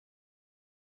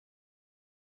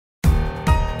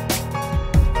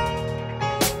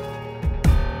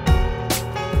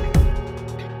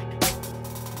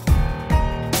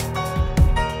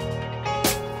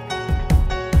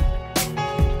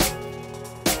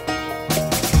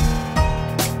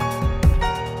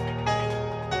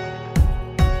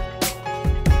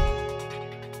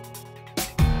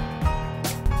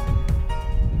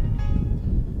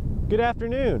Good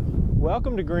afternoon.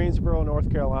 Welcome to Greensboro,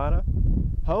 North Carolina,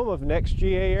 home of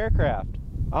NexGA Aircraft.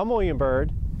 I'm William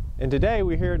Bird, and today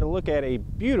we're here to look at a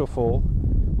beautiful,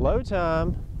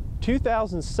 low-time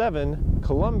 2007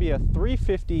 Columbia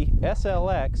 350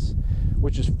 SLX,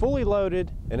 which is fully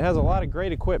loaded and has a lot of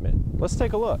great equipment. Let's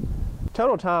take a look.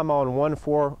 Total time on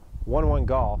 1411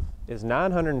 Golf is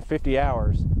 950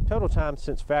 hours, total time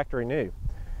since factory new.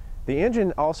 The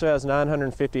engine also has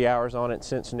 950 hours on it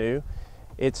since new.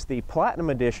 It's the Platinum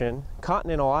Edition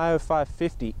Continental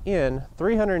IO550N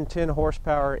 310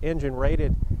 horsepower engine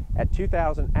rated at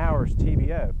 2,000 hours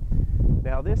TBO.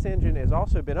 Now this engine has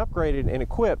also been upgraded and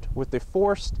equipped with the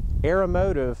Forced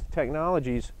Aeromotive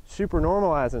Technologies super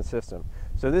normalizing system.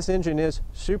 So this engine is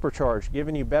supercharged,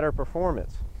 giving you better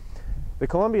performance. The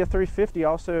Columbia 350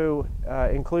 also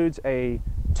includes a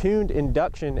tuned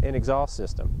induction and exhaust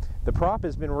system. The prop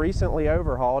has been recently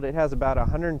overhauled. It has about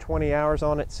 120 hours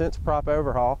on it since prop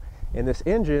overhaul, and this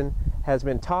engine has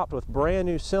been topped with brand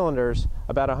new cylinders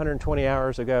about 120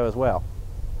 hours ago as well.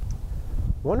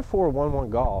 1411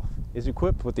 Golf is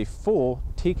equipped with the full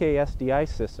TKS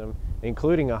de-ice system,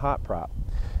 including a hot prop.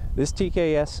 This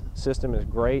TKS system is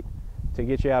great to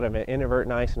get you out of an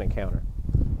inadvertent icing encounter.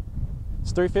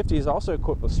 This 350 is also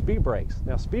equipped with speed brakes.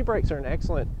 Now speed brakes are an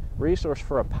excellent resource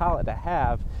for a pilot to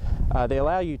have. They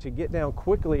allow you to get down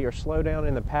quickly or slow down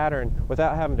in the pattern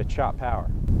without having to chop power.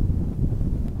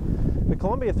 The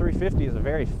Columbia 350 is a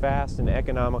very fast and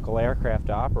economical aircraft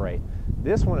to operate.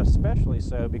 This one especially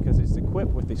so because it's equipped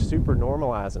with the super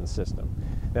normalizing system.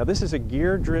 Now this is a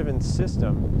gear-driven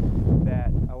system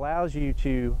that allows you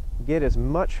to get as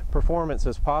much performance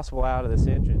as possible out of this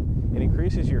engine. It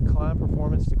increases your climb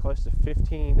performance to close to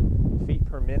 15 feet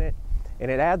per minute,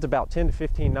 and it adds about 10 to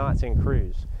 15 knots in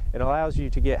cruise. It allows you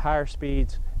to get higher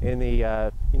speeds in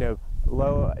the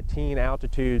low teen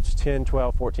altitudes, 10,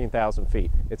 12, 14,000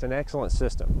 feet. It's an excellent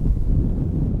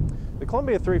system. The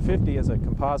Columbia 350 is a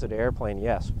composite airplane,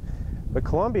 yes, but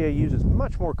Columbia uses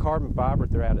much more carbon fiber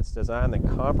throughout its design than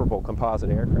comparable composite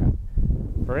aircraft.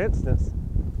 For instance,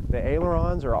 the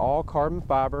ailerons are all carbon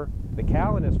fiber, the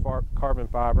cowling is carbon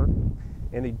fiber,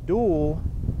 and the dual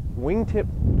wingtip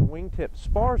to wingtip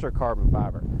spars are carbon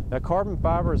fiber. Now carbon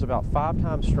fiber is about 5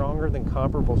 times stronger than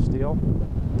comparable steel,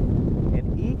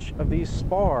 and each of these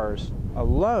spars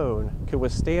alone could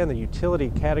withstand the utility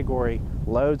category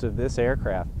loads of this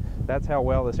aircraft. That's how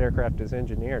well this aircraft is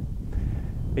engineered.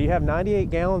 You have 98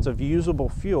 gallons of usable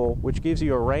fuel, which gives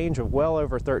you a range of well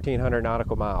over 1,300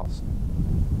 nautical miles.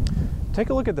 Take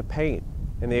a look at the paint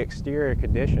and the exterior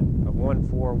condition of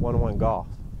 1411 Golf.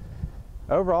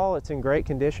 Overall, it's in great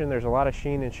condition. There's a lot of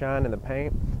sheen and shine in the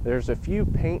paint. There's a few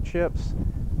paint chips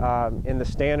in the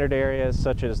standard areas,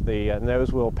 such as the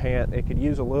nose wheel pant. It could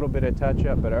use a little bit of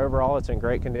touch-up, but overall, it's in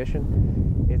great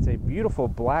condition. It's a beautiful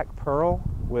black pearl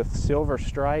with silver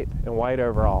stripe and white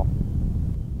overall.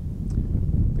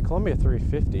 The Columbia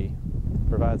 350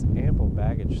 provides ample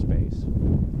baggage space.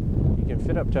 You can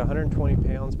fit up to 120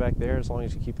 pounds back there as long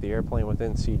as you keep the airplane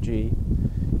within CG.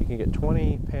 You can get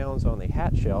 20 pounds on the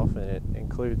hatch shelf, and it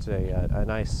includes a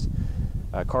nice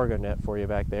cargo net for you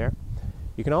back there.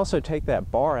 You can also take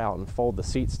that bar out and fold the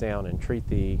seats down and treat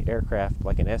the aircraft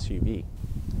like an SUV.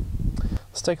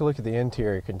 Let's take a look at the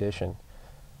interior condition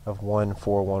of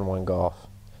 1411 Golf.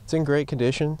 It's in great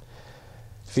condition.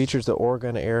 Features the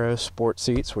Oregon Aero sport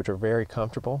seats, which are very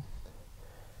comfortable.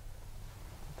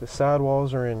 The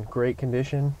sidewalls are in great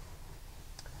condition.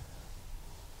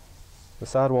 The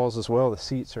sidewalls as well, the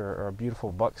seats are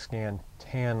beautiful buckskin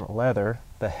tan leather.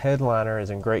 The headliner is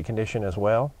in great condition as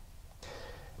well.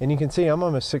 And you can see I'm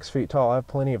almost 6 feet tall. I have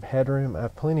plenty of headroom. I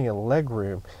have plenty of leg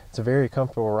room. It's a very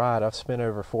comfortable ride. I've spent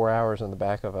over 4 hours in the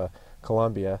back of a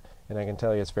Columbia, and I can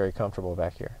tell you it's very comfortable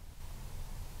back here.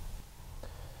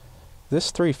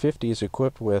 This 350 is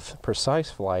equipped with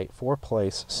Precise Flight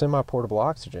 4-place semi-portable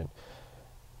oxygen.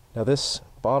 Now this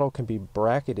bottle can be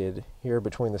bracketed here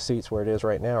between the seats where it is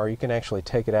right now, or you can actually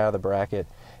take it out of the bracket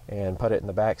and put it in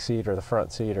the back seat or the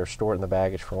front seat, or store it in the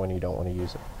baggage for when you don't want to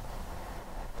use it.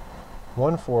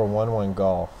 1411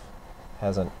 Golf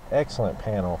has an excellent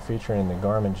panel featuring the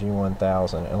Garmin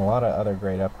G1000 and a lot of other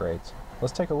great upgrades.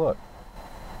 Let's take a look.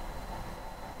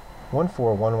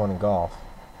 1411 Golf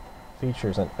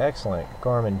features an excellent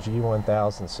Garmin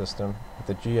G1000 system with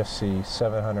the GFC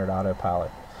 700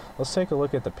 autopilot. Let's take a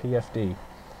look at the PFD.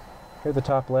 Here at the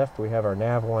top left we have our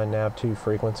nav1, nav2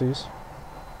 frequencies.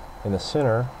 In the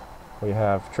center we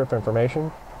have trip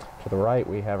information. To the right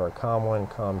we have our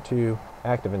COM1, COM2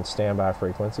 active and standby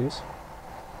frequencies.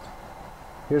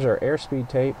 Here's our airspeed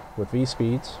tape with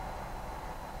V-speeds.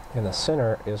 In the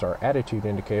center is our attitude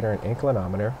indicator and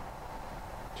inclinometer.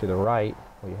 To the right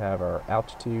we have our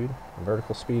altitude and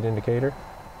vertical speed indicator.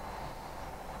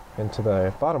 And to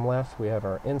the bottom left, we have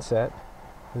our inset.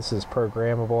 This is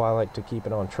programmable. I like to keep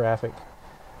it on traffic.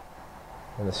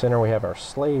 In the center, we have our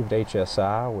slaved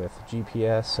HSI with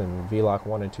GPS and VLOC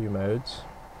 1 and 2 modes.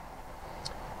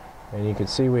 And you can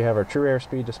see we have our true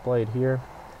airspeed displayed here.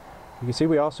 You can see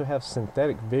we also have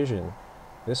synthetic vision.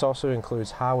 This also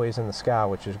includes highways in the sky,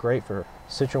 which is great for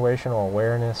situational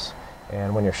awareness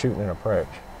and when you're shooting an approach.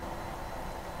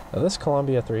 Now, this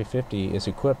Columbia 350 is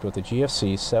equipped with the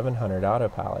GFC 700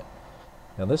 autopilot.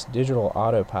 Now, this digital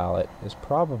autopilot is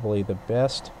probably the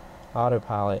best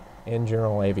autopilot in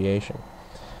general aviation.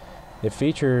 It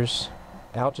features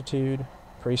altitude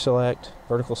pre-select,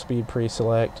 vertical speed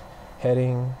pre-select,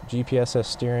 heading, GPSS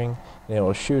steering, and it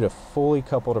will shoot a fully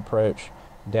coupled approach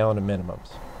down to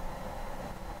minimums.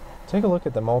 Take a look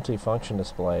at the multi-function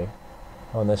display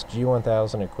on this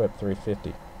G1000 equipped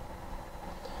 350.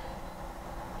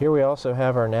 Here we also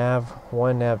have our nav1,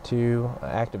 nav2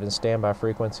 active and standby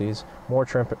frequencies, more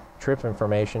trip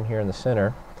information here in the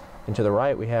center, and to the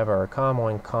right we have our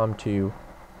COM1, COM2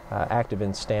 active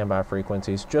and standby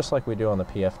frequencies, just like we do on the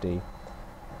PFD.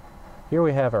 Here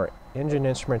we have our engine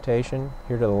instrumentation.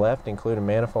 Here to the left including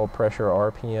manifold pressure,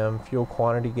 RPM, fuel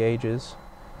quantity gauges,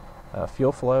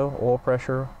 fuel flow, oil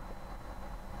pressure,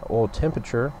 oil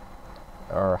temperature,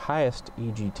 our highest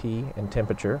EGT and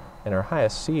temperature, and our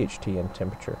highest CHT and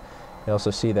temperature. You also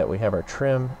see that we have our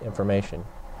trim information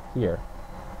here.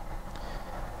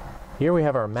 Here we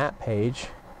have our map page.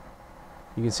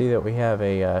 You can see that we have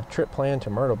a trip plan to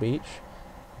Myrtle Beach.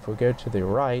 If we go to the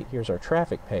right, here's our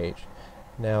traffic page.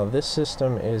 Now, this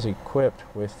system is equipped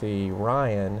with the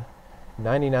Ryan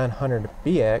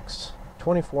 9900BX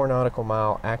 24 nautical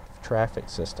mile active traffic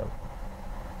system.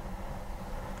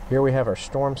 Here we have our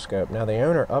storm scope. Now, the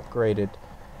owner upgraded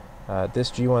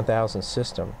this G1000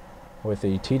 system with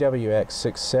the TWX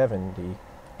 670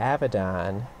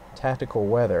 Avidyne tactical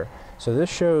weather. So this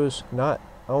shows not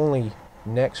only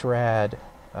NexRad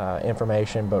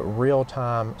information, but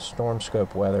real-time storm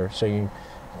scope weather, so you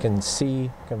can see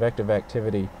convective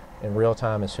activity in real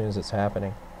time as soon as it's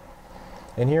happening.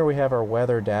 And here we have our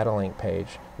weather data link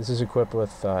page. This is equipped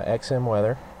with XM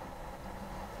weather.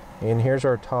 And here's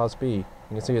our TOSB.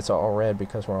 You can see it's all red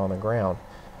because we're on the ground.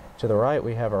 To the right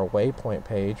we have our waypoint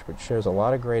page, which shows a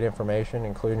lot of great information,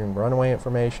 including runway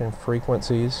information,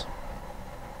 frequencies.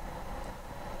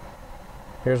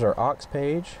 Here's our aux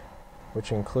page,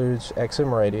 which includes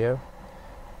XM radio.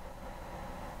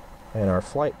 And our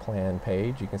flight plan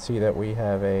page, you can see that we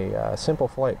have a simple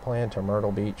flight plan to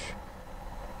Myrtle Beach.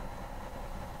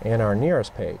 And our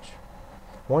nearest page.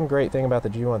 One great thing about the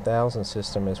G1000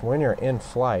 system is when you're in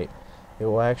flight, it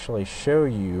will actually show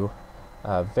you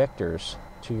vectors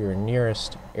to your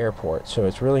nearest airport. So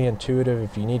it's really intuitive.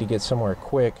 If you need to get somewhere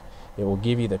quick, it will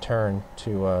give you the turn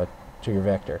to your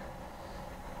vector.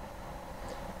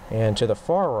 And to the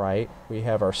far right, we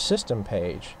have our system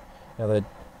page. Now, the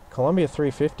Columbia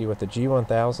 350 with the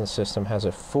G1000 system has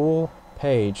a full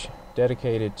page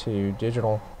dedicated to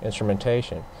digital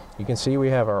instrumentation. You can see we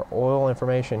have our oil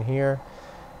information here,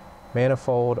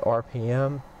 manifold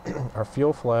RPM, our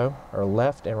fuel flow, our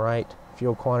left and right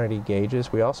fuel quantity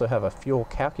gauges. We also have a fuel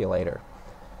calculator.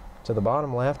 To the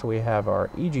bottom left we have our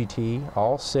EGT,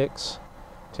 all 6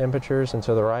 temperatures, and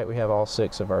to the right we have all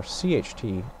 6 of our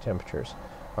CHT temperatures.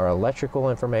 Our electrical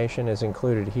information is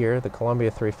included here. The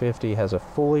Columbia 350 has a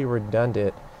fully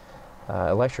redundant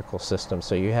electrical system,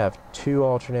 so you have 2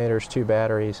 alternators, 2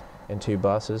 batteries, and 2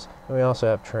 buses. And we also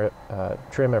have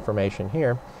trim information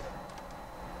here.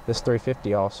 This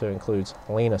 350 also includes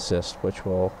lean assist, which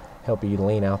will help you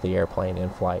lean out the airplane in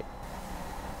flight.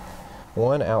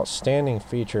 One outstanding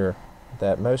feature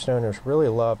that most owners really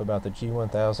love about the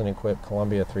G1000 equipped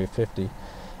Columbia 350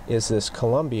 is this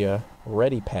Columbia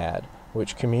Ready Pad,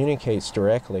 which communicates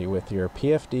directly with your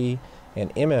PFD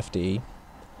and MFD.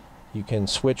 You can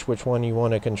switch which one you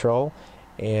want to control,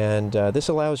 and this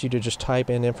allows you to just type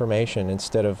in information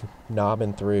instead of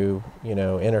knobbing through,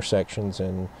 intersections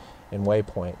and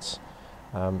waypoints.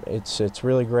 It's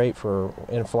really great for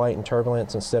in-flight and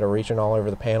turbulence. Instead of reaching all over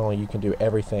the panel, you can do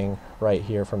everything right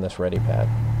here from this Ready Pad.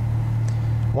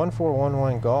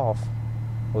 1411 Golf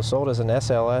was sold as an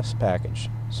SLX package,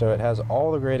 so it has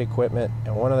all the great equipment,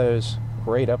 and one of those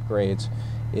great upgrades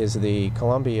is the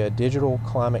Columbia Digital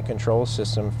Climate Control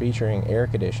System featuring air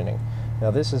conditioning.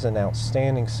 Now, this is an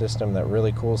outstanding system that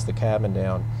really cools the cabin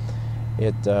down.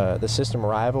 The system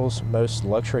rivals most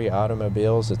luxury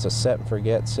automobiles. It's a set and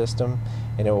forget system,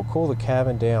 and it will cool the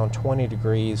cabin down 20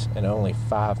 degrees in only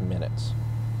 5 minutes.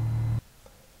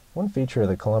 One feature of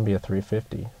the Columbia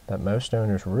 350 that most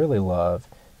owners really love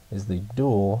is the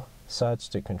dual side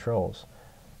stick controls.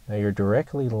 Now you're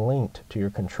directly linked to your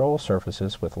control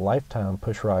surfaces with lifetime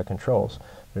push rod controls.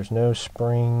 There's no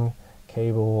spring,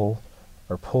 cable,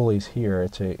 or pulleys here.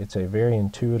 It's a very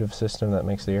intuitive system that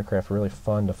makes the aircraft really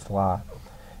fun to fly.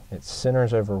 It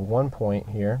centers over one point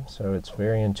here, so it's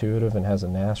very intuitive and has a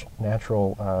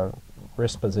natural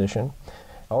wrist position.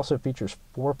 It also features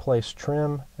 4-place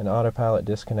trim, and autopilot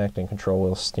disconnect and control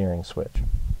wheel steering switch.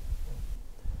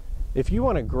 If you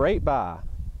want a great buy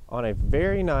on a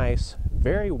very nice,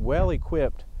 very well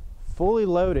equipped, fully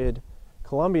loaded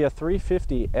Columbia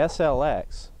 350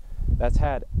 SLX that's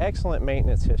had excellent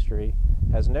maintenance history,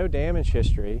 has no damage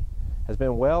history, has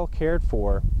been well cared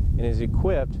for, and is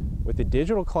equipped with the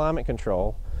digital climate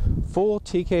control, full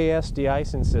TKS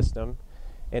de-icing system,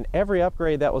 and every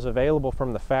upgrade that was available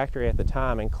from the factory at the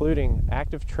time, including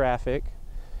active traffic,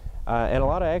 and a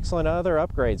lot of excellent other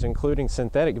upgrades, including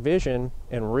synthetic vision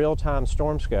and real-time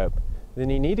storm scope, then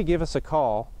you need to give us a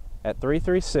call at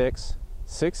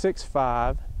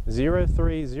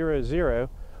 336-665-0300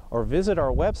 or visit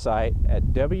our website at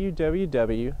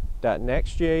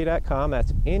www.nexga.com,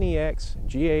 that's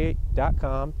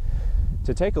NexGA.com,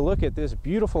 to take a look at this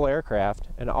beautiful aircraft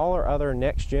and all our other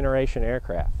next generation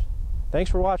aircraft.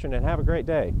 Thanks for watching and have a great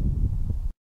day.